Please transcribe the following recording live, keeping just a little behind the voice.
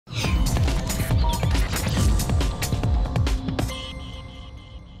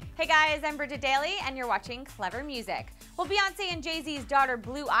Hey guys, I'm Bridget Daly and you're watching Clever Music. Well, Beyonce and Jay-Z's daughter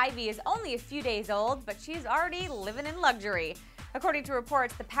Blue Ivy is only a few days old, but she's already living in luxury. According to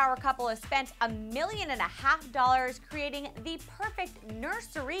reports, the power couple has spent $1.5 million creating the perfect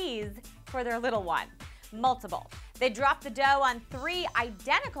nurseries for their little one. Multiple. They dropped the dough on 3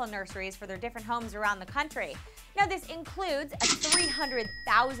 identical nurseries for their different homes around the country. Now this includes a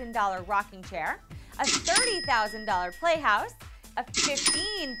 $300,000 rocking chair, a $30,000 playhouse, a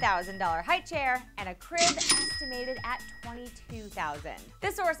 $15,000 highchair, and a crib estimated at $22,000.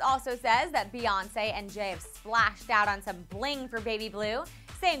 This source also says that Beyonce and Jay have splashed out on some bling for baby Blue,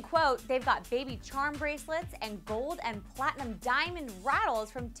 saying, quote, they've got baby charm bracelets and gold and platinum diamond rattles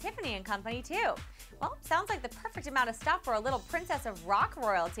from Tiffany & Company too. Well, sounds like the perfect amount of stuff for a little princess of rock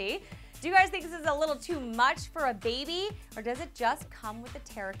royalty. Do you guys think this is a little too much for a baby, or does it just come with the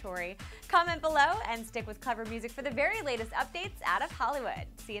territory? Comment below and stick with Clever Music for the very latest updates out of Hollywood.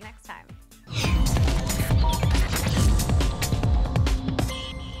 See you next time.